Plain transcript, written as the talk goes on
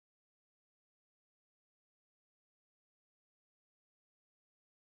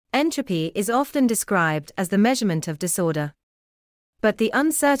Entropy is often described as the measurement of disorder. But the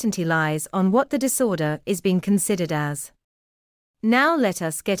uncertainty lies on what the disorder is being considered as. Now let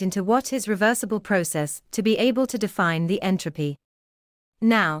us get into what is reversible process to be able to define the entropy.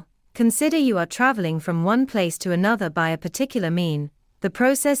 Now, consider you are traveling from one place to another by a particular mean. The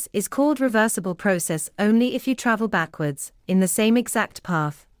process is called reversible process only if you travel backwards, in the same exact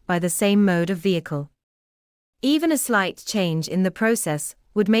path, by the same mode of vehicle. Even a slight change in the process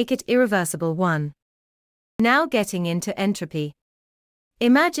would make it irreversible one. Now getting into entropy.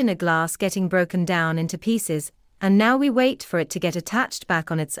 Imagine a glass getting broken down into pieces, and now we wait for it to get attached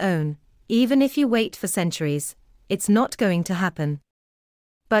back on its own. Even if you wait for centuries, it's not going to happen.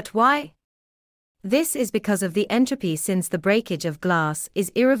 But why? This is because of the entropy, since the breakage of glass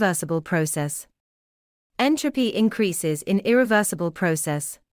is irreversible process. Entropy increases in irreversible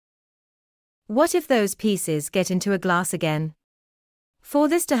process. What if those pieces get into a glass again? For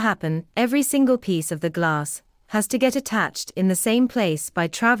this to happen, every single piece of the glass has to get attached in the same place by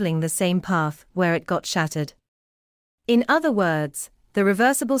traveling the same path where it got shattered. In other words, the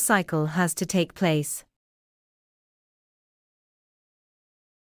reversible cycle has to take place.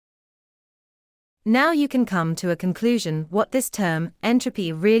 Now you can come to a conclusion what this term,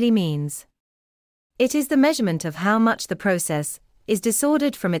 entropy, really means. It is the measurement of how much the process is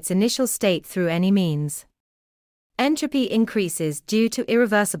disordered from its initial state through any means. Entropy increases due to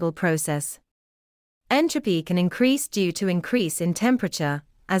irreversible process. Entropy can increase due to increase in temperature,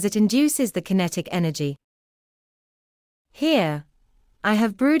 as it induces the kinetic energy. Here, I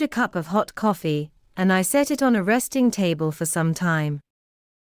have brewed a cup of hot coffee, and I set it on a resting table for some time.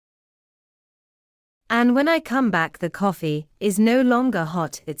 And when I come back, the coffee is no longer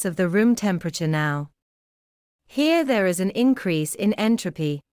hot, it's of the room temperature now. Here there is an increase in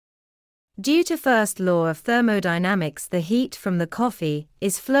entropy. Due to first law of thermodynamics, the heat from the coffee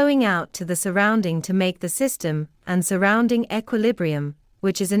is flowing out to the surrounding to make the system and surrounding equilibrium,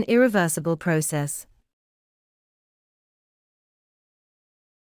 which is an irreversible process.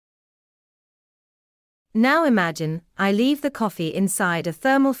 Now imagine, I leave the coffee inside a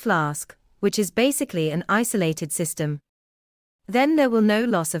thermal flask, which is basically an isolated system. Then there will no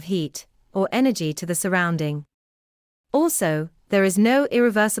loss of heat or energy to the surrounding. Also, there is no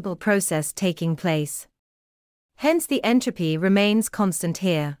irreversible process taking place. Hence the entropy remains constant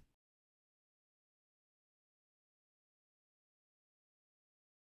here.